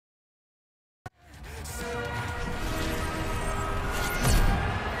Opening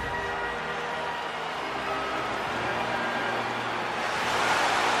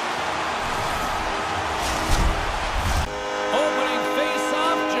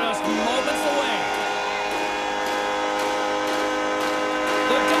face-off just moments away.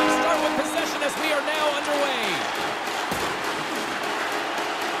 The Ducks start with possession as we are now underway.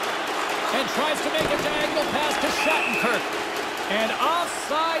 And tries to make a diagonal pass to Shattenkirk. And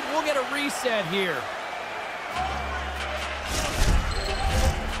offside, we'll get a reset here.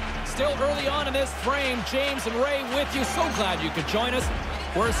 Still early on in this frame, James and Ray with you. So glad you could join us.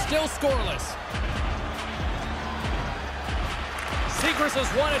 We're still scoreless. Seegers has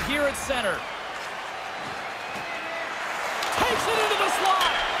won it here at center. Takes it into the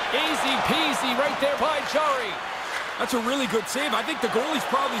slot. Easy peasy right there by Jari. That's a really good save. I think the goalie's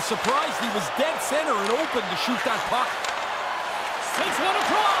probably surprised he was dead center and open to shoot that puck. Sends one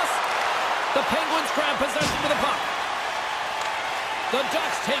across. The Penguins grab possession with the puck. The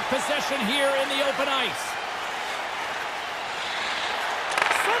Ducks take possession here in the open ice.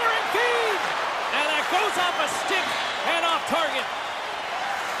 Centering feed. And that goes off a stick and off target.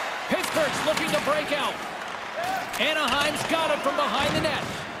 Pittsburgh's looking to break out. Anaheim's got it from behind the net.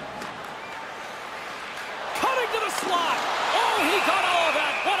 Cutting to the slot. Oh, he got all of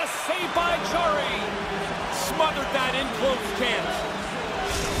that. What a save by Jari. Smothered that in close chance.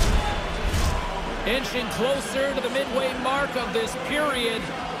 Inching closer to the midway mark of this period.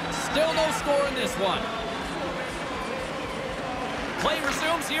 Still no score in this one. Play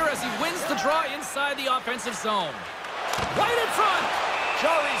resumes here as he wins the draw inside the offensive zone. Right in front.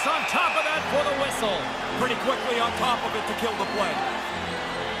 Jari's on top of that for the whistle. Pretty quickly on top of it to kill the play.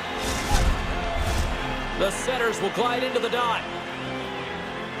 The setters will glide into the dot.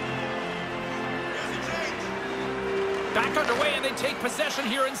 Back underway, and they take possession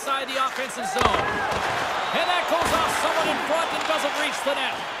here inside the offensive zone. And that goes off someone in front and doesn't reach the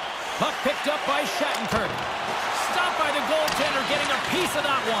net. Puck picked up by Shattenkirk. Stopped by the goaltender, getting a piece of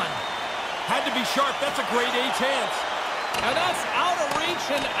that one. Had to be sharp. That's a grade A chance. And that's out of reach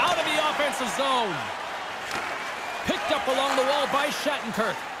and out of the offensive zone. Picked up along the wall by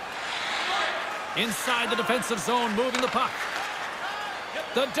Shattenkirk. Inside the defensive zone, moving the puck.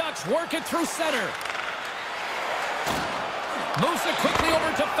 The Ducks work it through center. Moves it quickly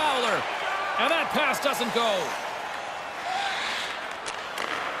over to Fowler. And that pass doesn't go.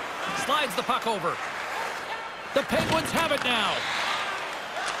 Slides the puck over. The Penguins have it now.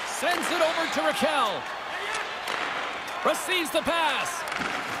 Sends it over to Raquel. Receives the pass.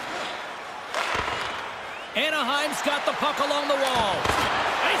 Anaheim's got the puck along the wall.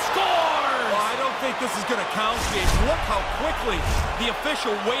 And he scores! Well, I don't think this is going to count, James. Look how quickly the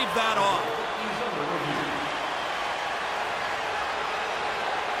official waved that off.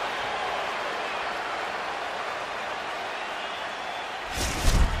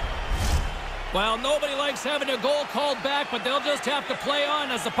 Well, nobody likes having a goal called back, but they'll just have to play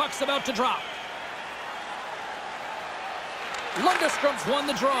on as the puck's about to drop. Lundstrom's won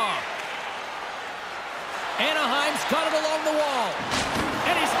the draw. Anaheim's got it along the wall.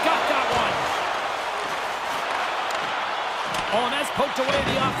 And he's got that one. Oh, and that's poked away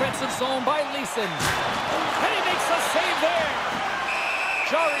the offensive zone by Leeson. And he makes a save there.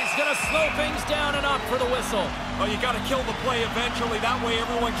 Jari's going to slow things down and up for the whistle. Oh, you got to kill the play eventually. That way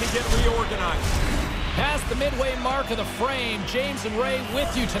everyone can get reorganized. Past the midway mark of the frame, James and Ray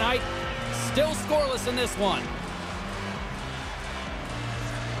with you tonight. Still scoreless in this one.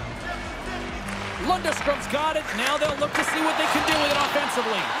 Lundstrom's got it. Now they'll look to see what they can do with it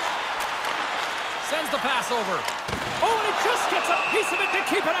offensively. Sends the pass over. Oh, and he just gets a piece of it to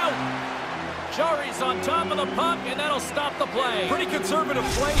keep it out. Jari's on top of the puck, and that'll stop the play. Pretty conservative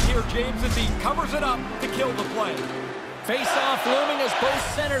play here, James, and he covers it up to kill the play. Face-off looming as both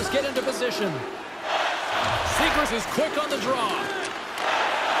centers get into position. Seegers is quick on the draw.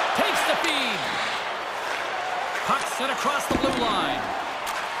 Takes the feed. Puck sent across the blue line.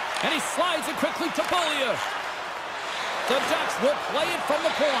 And he slides it quickly to Bollia. The Ducks will play it from the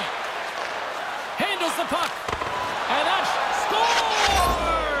point. Handles the puck. And that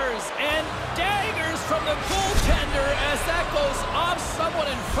scores! And daggers from the goaltender as that goes off someone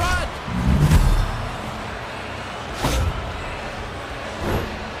in front.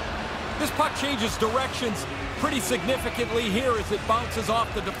 This puck changes directions pretty significantly here as it bounces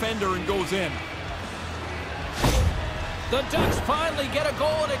off the defender and goes in. The Ducks finally get a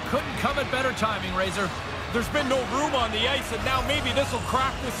goal, and it couldn't come at better timing, Razor. There's been no room on the ice, and now maybe this will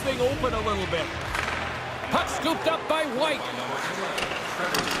crack this thing open a little bit. Puck scooped up by White.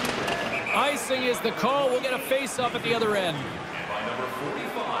 Icing is the call. We'll get a face-off at the other end. By number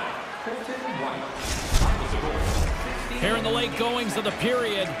 45, Colton White. Here in the late goings of the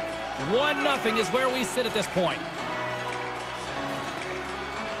period, 1-0 is where we sit at this point.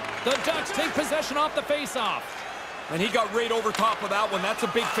 The Ducks take possession off the faceoff. And he got right over top of that one. That's a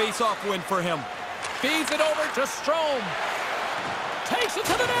big faceoff win for him. Feeds it over to Strome. Takes it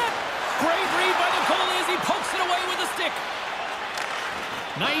to the net. Great read by the goalie as he pokes it away with a stick.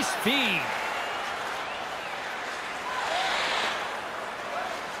 Nice feed.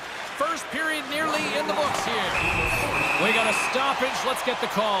 First period nearly in the books here. We got a stoppage. Let's get the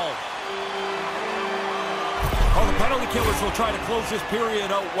call. Oh, the penalty killers will try to close this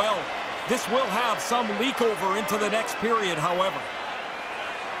period out well. This will have some leak over into the next period, however.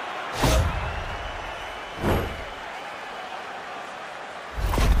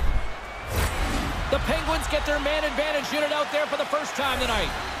 The Penguins get their man advantage unit out there for the first time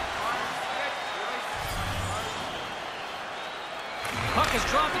tonight. Puck is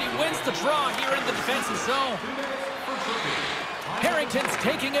dropped and he wins the draw here in the defensive zone. Harrington's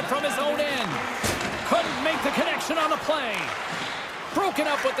taking it from his own end. Couldn't make the connection on the play. Broken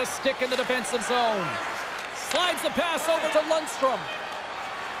up with the stick in the defensive zone. Slides the pass over to Lundstrom.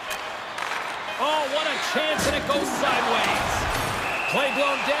 Oh, what a chance, and it goes sideways. Play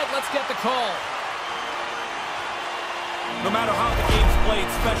blown dead. Let's get the call. No matter how the game's played,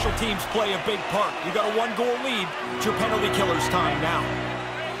 special teams play a big part. You got a 1-goal lead. It's your penalty killer's time now.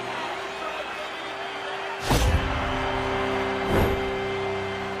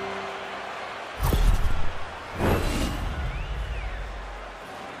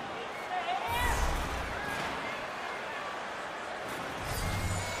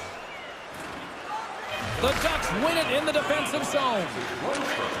 The Ducks win it in the defensive zone.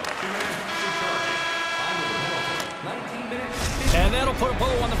 And that'll put a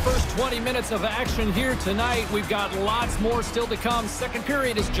bow on the first 20 minutes of action here tonight. We've got lots more still to come. Second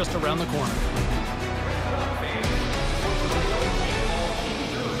period is just around the corner.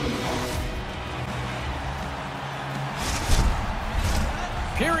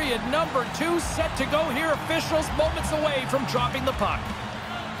 Period number 2 set to go here. Officials moments away from dropping the puck.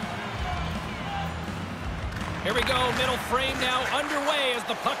 Here we go, middle frame now underway as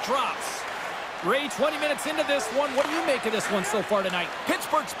the puck drops. Ray, 20 minutes into this one, what do you make of this one so far tonight?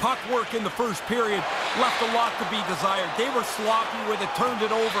 Pittsburgh's puck work in the first period left a lot to be desired. They were sloppy with it, turned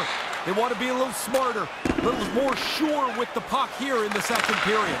it over. They want to be a little smarter, a little more sure with the puck here in the second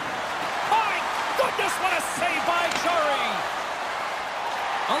period. My goodness, what a save by Jari!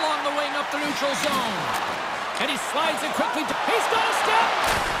 Along the wing up the neutral zone. And he slides it quickly. He's got a step!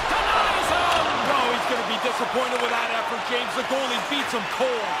 Denies him! Oh, he's going to be disappointed with that effort, James. The goalie beats him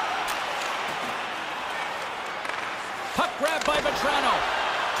cold. Puck grab by Vetrano.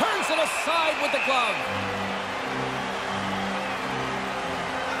 Turns it aside with the glove.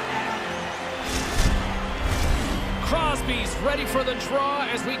 Crosby's ready for the draw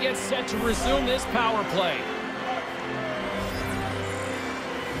as we get set to resume this power play.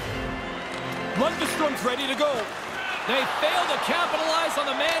 Lundstrom's ready to go. They fail to capitalize on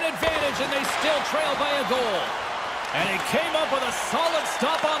the man advantage, and they still trail by a goal. And he came up with a solid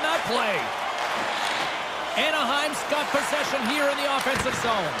stop on that play. Anaheim's got possession here in the offensive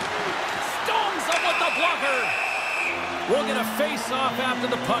zone. Stones him with the blocker. We'll get a face-off after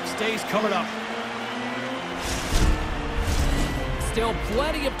the puck stays covered up. Still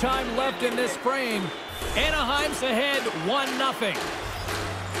plenty of time left in this frame. Anaheim's ahead 1-0.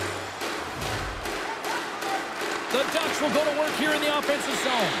 The Ducks will go to work here in the offensive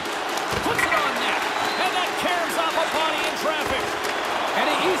zone. Puts it on net. And that caroms off a body in traffic. And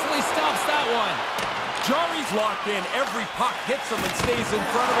he easily stops that one. Jari's locked in. Every puck hits him and stays in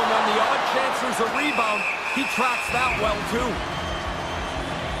front of him. On the odd chance there's a rebound, he tracks that well, too.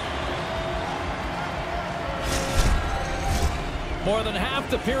 More than half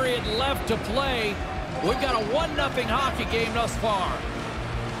the period left to play. We've got a 1-0 hockey game thus far.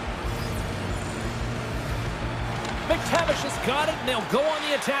 McTavish has got it, and they'll go on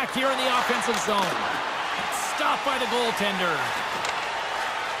the attack here in the offensive zone. Stopped by the goaltender.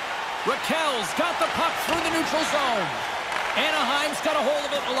 Raquel's got the puck through the neutral zone. Anaheim's got a hold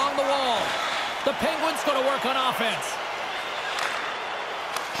of it along the wall. The Penguins go to work on offense.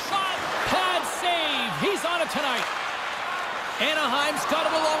 Shot, pad save. He's on it tonight. Anaheim's got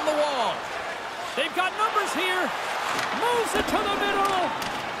it along the wall. They've got numbers here. Moves it to the middle.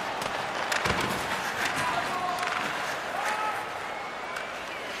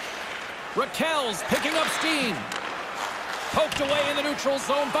 Raquel's picking up steam. Poked away in the neutral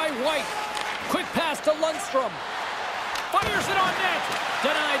zone by White. Quick pass to Lundstrom. Fires it on net.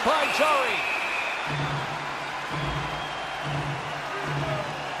 Denied by Jari.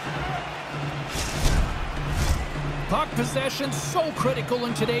 Puck possession so critical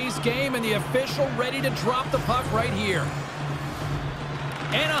in today's game, and the official ready to drop the puck right here.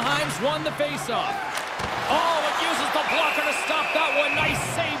 Anaheim's won the faceoff. Oh, it uses the blocker to stop that one. Nice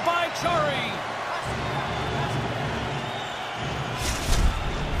save by Chari.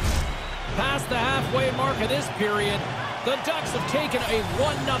 Past the halfway mark of this period, the Ducks have taken a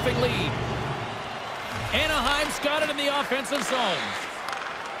 1-0 lead. Anaheim's got it in the offensive zone.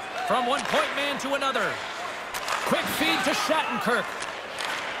 From one-point man to another. Quick feed to Shattenkirk.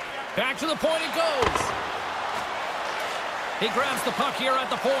 Back to the point it goes. He grabs the puck here at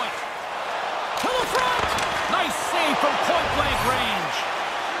the point. To the front! Nice save from point-blank range.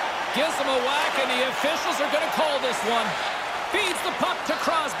 Gives him a whack, and the officials are going to call this one. Feeds the puck to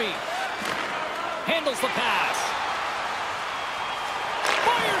Crosby. Handles the pass.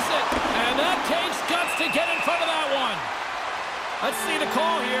 Fires it! And that takes guts to get in front of that one. Let's see the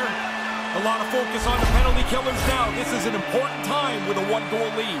call here. A lot of focus on the penalty killers now. This is an important time with a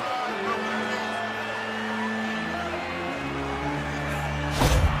 1-goal lead.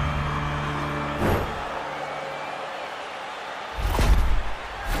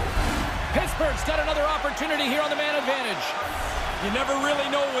 Pittsburgh's got another opportunity here on the man advantage. You never really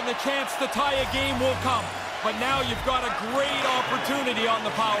know when the chance to tie a game will come. But now you've got a great opportunity on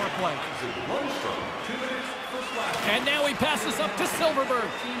the power play. And now he passes up to Silverberg.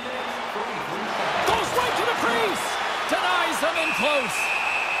 Goes right to the crease. Denies him in close.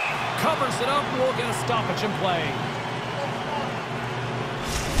 Covers it up, and we'll get a stoppage in play.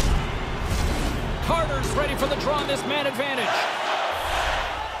 Carter's ready for the draw on this man advantage.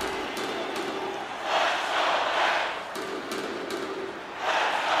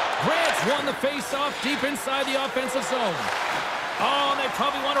 Grant's won the face-off deep inside the offensive zone. Oh, they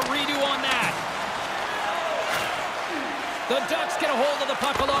probably want a redo on that. The Ducks get a hold of the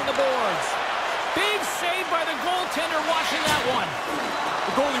puck along the boards. Big save by the goaltender watching that one.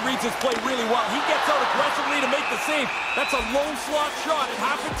 The goalie reads his play really well. He gets out aggressively to make the save. That's a low slot shot. It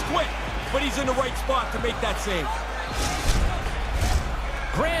happens quick, but he's in the right spot to make that save.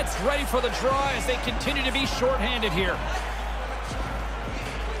 Grant's ready for the draw as they continue to be shorthanded here.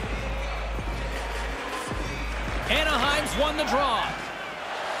 Anaheim's won the draw.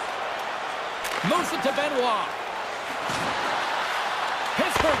 Moves it to Benoit.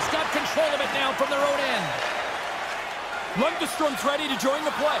 Pittsburgh's got control of it now from their own end. Lundstrom's ready to join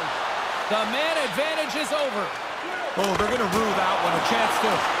the play. The man advantage is over. Oh, they're going to rue that one. A chance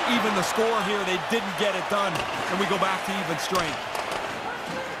to even the score here. They didn't get it done. And we go back to even strength.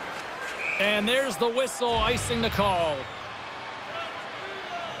 And there's the whistle icing the call.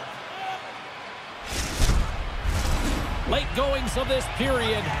 Late goings of this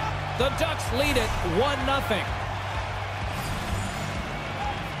period. The Ducks lead it 1-0.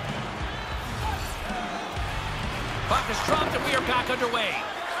 Puck is dropped, and we are back underway.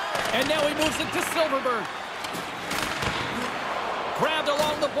 And now he moves it to Silverberg. Grabbed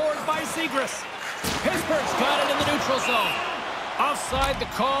along the boards by Zegras. Pittsburgh's got it in the neutral zone. Offside the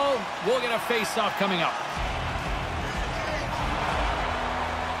call. We'll get a face-off coming up.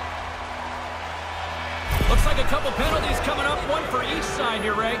 Looks like a couple penalties coming up, one for each side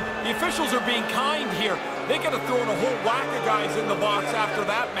here, Ray. The officials are being kind here. They could have thrown a whole whack of guys in the box after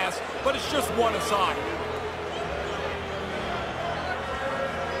that mess, but it's just one aside.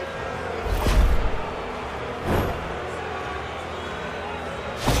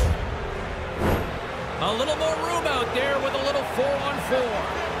 A little more room out there with a little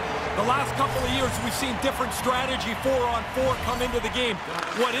 4-on-4. The last couple of years, we've seen different strategy 4-on-4 come into the game.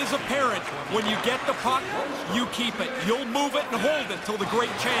 What is apparent, when you get the puck, you keep it. You'll move it and hold it till the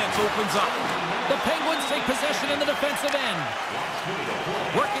great chance opens up. The Penguins take possession in the defensive end.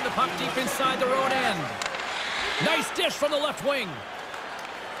 Working the puck deep inside their own end. Nice dish from the left wing.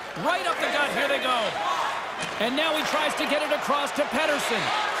 Right up the gut, here they go. And now he tries to get it across to Pettersson.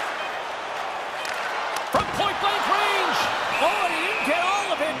 From point-blank range. Oh, and he didn't get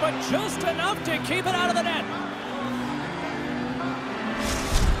all of it, but just enough to keep it out of the net.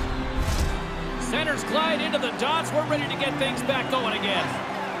 Centers glide into the dots. We're ready to get things back going again.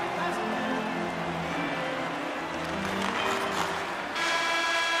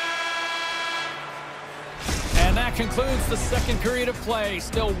 And that concludes the second period of play.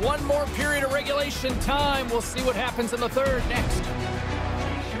 Still one more period of regulation time. We'll see what happens in the third next.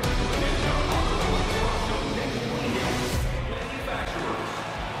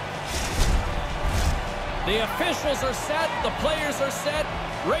 The officials are set. The players are set.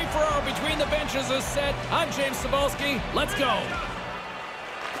 Ray Ferraro between the benches is set. I'm James Cebulski. Let's go.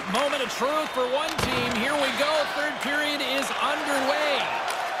 Moment of truth for one team. Here we go. Third period is underway.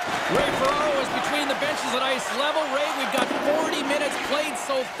 Ray Ferraro is between the the benches at ice level. Ray, we've got 40 minutes played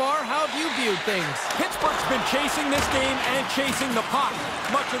so far. How have you viewed things? Pittsburgh's been chasing this game and chasing the puck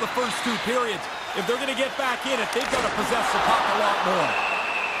much of the first two periods. If they're going to get back in it, they've got to possess the puck a lot more.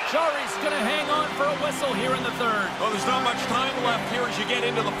 Jari's going to hang on for a whistle here in the third. Well, there's not much time left here as you get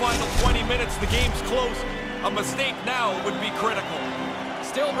into the final 20 minutes. The game's close. A mistake now would be critical.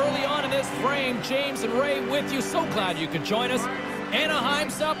 Still early on in this frame, James and Ray with you. So glad you could join us.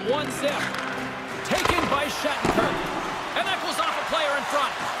 Anaheim's up 1-0. Taken by Shattenkirk. And that goes off a player in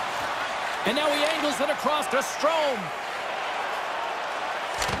front. And now he angles it across to Strome.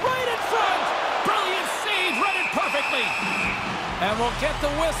 Right in front. Brilliant save. Read it perfectly. And we'll get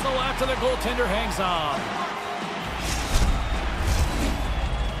the whistle after the goaltender hangs on.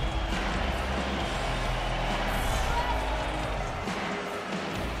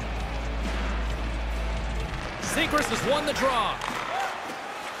 Zegras has won the draw.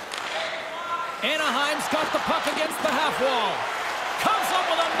 Anaheim's got the puck against the half wall. Comes up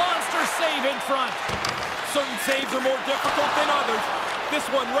with a monster save in front. Certain saves are more difficult than others. This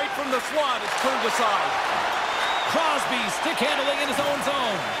one right from the slot is turned aside. Crosby stick handling in his own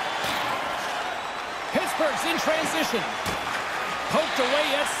zone. Pittsburgh's in transition. Poked away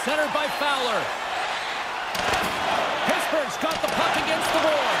at center by Fowler. Pittsburgh's got the puck against the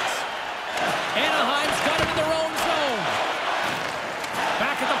boards. Anaheim's got it in their own zone.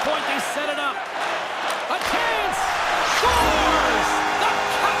 Back at the point, they set it up. A chance! Scores! The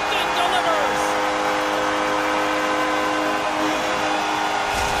captain delivers!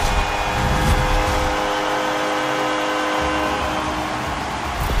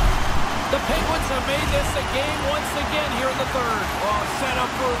 The Penguins have made this a game once again here in the third. Oh, set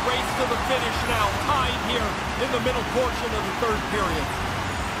up for a race to the finish now. Tied here in the middle portion of the third period.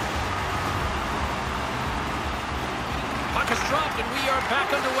 Puck is dropped and we are back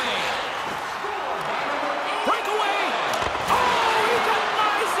underway. Breakaway! Oh, he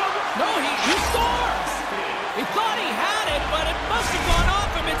denies him! No, he scores! He thought he had it, but it must have gone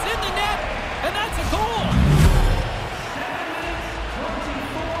off him. It's in the net, and that's a goal!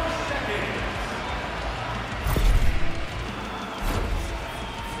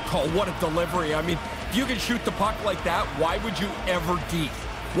 Oh, what a delivery. I mean, if you can shoot the puck like that, why would you ever deep?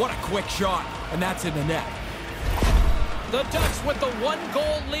 What a quick shot, and that's in the net. The Ducks with the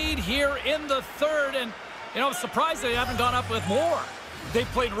one-goal lead here in the third, and, you know, I'm surprised they haven't gone up with more. They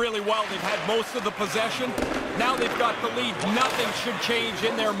played really well. They've had most of the possession. Now they've got the lead. Nothing should change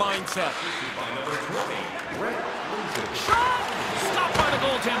in their mindset. Shot! Stopped by the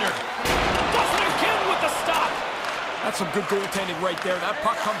goaltender. Does it again with the stop. That's some good goaltending right there. That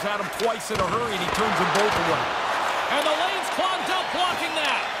puck comes at him twice in a hurry, and he turns them both away. And the lane's clogged up blocking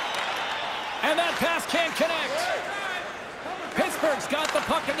that. And that pass can't connect. Pittsburgh's got the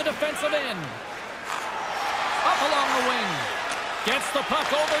puck in the defensive end. Up along the wing. Gets the puck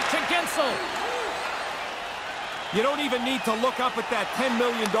over to Gensel. You don't even need to look up at that $10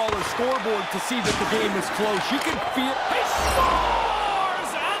 million scoreboard to see that the game is close. You can feel... He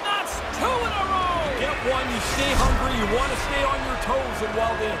scores! And that's 2 in a row! Get one, you stay hungry, you want to stay on your toes, and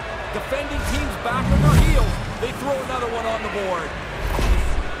while the defending team's back on their heels, they throw another one on the board.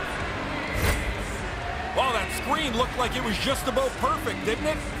 Well, that screen looked like it was just about perfect, didn't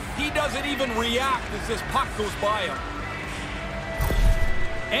it? He doesn't even react as this puck goes by him.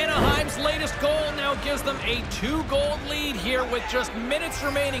 Anaheim's latest goal now gives them a 2-goal lead here with just minutes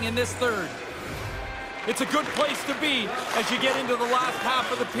remaining in this third. It's a good place to be as you get into the last half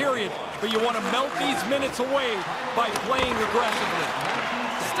of the period, but you want to melt these minutes away by playing aggressively.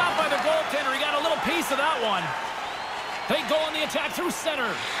 Stopped by the goaltender. He got a little piece of that one. They go on the attack through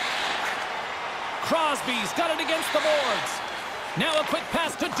center. Crosby's got it against the boards. Now a quick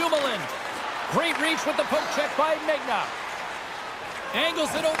pass to Dumoulin. Great reach with the poke check by Megna.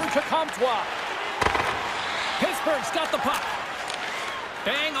 Angles it over to Comtois. Pittsburgh's got the puck.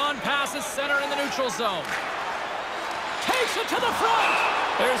 Bang on passes center in the neutral zone. Takes it to the front.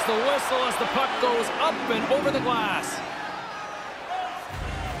 There's the whistle as the puck goes up and over the glass.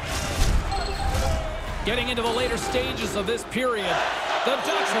 Getting into the later stages of this period, the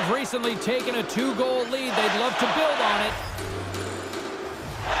Ducks have recently taken a 2-goal lead. They'd love to build on it.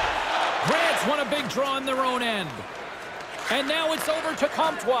 Grant's won a big draw in their own end. And now it's over to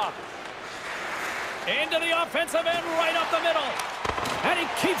Comtois. Into the offensive end, right up the middle. And he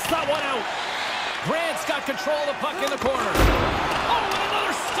keeps that one out. Grant's got control of the puck in the corner. Oh, and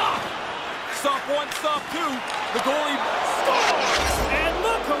another stop. Stop one, stop two. The goalie scores. And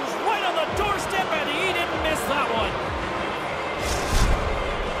look who's right on the doorstep, and he didn't miss that one.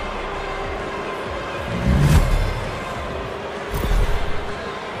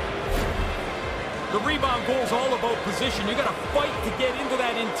 The rebound goal is all about position. You got to fight to get into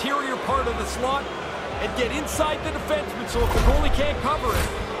that interior part of the slot and get inside the defenseman, so if the goalie can't cover it,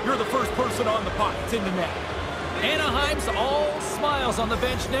 you're the first person on the puck. It's in the net. Anaheim's all smiles on the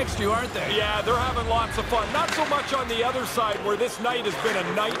bench next to you, aren't they? Yeah, they're having lots of fun. Not so much on the other side, where this night has been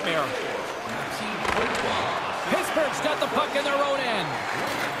a nightmare. Pittsburgh's got the puck in their own end.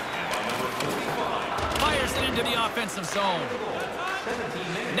 Fires it into the offensive zone.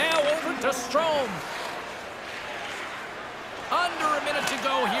 Now over to Strome. Under a minute to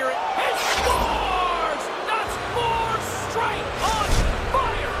go here. He scores! That's four straight on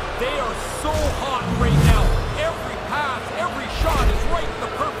fire! They are so hot right now. Every pass, every shot is right in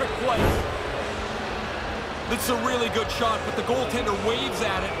the perfect place. This is a really good shot, but the goaltender waves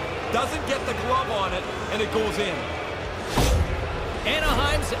at it, doesn't get the glove on it, and it goes in.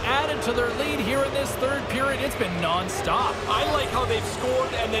 Anaheim's added to their lead here in this third period. It's been non-stop. I like how they've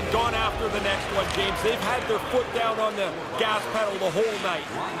scored and then gone after the next one, James. They've had their foot down on the gas pedal the whole night.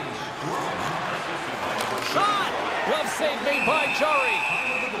 Shot! Glove save made by Jari.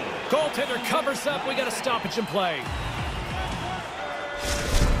 Goaltender covers up. We got a stoppage in play.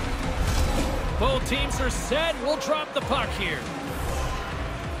 Both teams are set. We'll drop the puck here.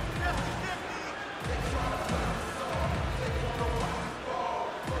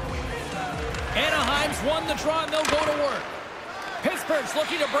 Anaheim's won the draw, and they'll go to work. Pittsburgh's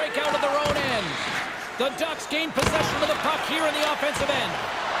looking to break out of their own end. The Ducks gain possession of the puck here in the offensive end.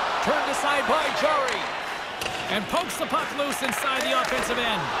 Turned aside by Jari. And pokes the puck loose inside the offensive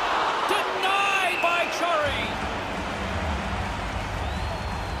end. Denied by Jari.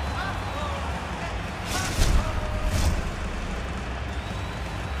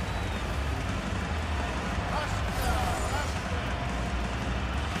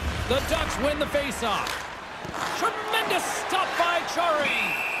 The Ducks win the faceoff. Tremendous stop by Jari.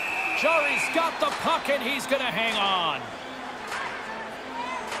 Jari's got the puck, and he's going to hang on.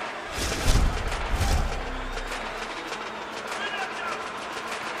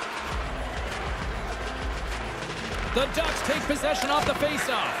 The Ducks take possession off the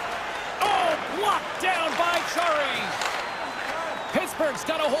faceoff. Oh, blocked down by Jari. Pittsburgh's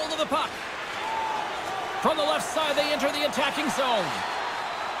got a hold of the puck. From the left side, they enter the attacking zone.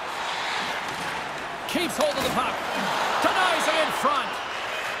 Keeps hold of the puck. Denies him in front.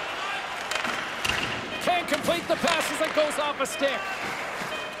 Can't complete the pass as it goes off a stick.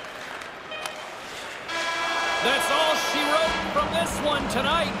 That's all she wrote from this one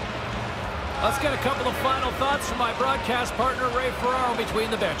tonight. Let's get a couple of final thoughts from my broadcast partner, Ray Ferraro,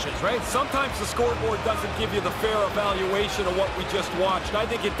 between the benches. Ray? Sometimes the scoreboard doesn't give you the fair evaluation of what we just watched. I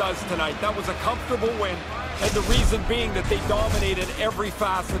think it does tonight. That was a comfortable win, and the reason being that they dominated every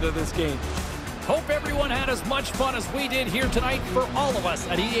facet of this game. Hope everyone had as much fun as we did here tonight. For all of us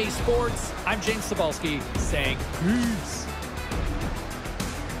at EA Sports, I'm James Cebulski saying peace.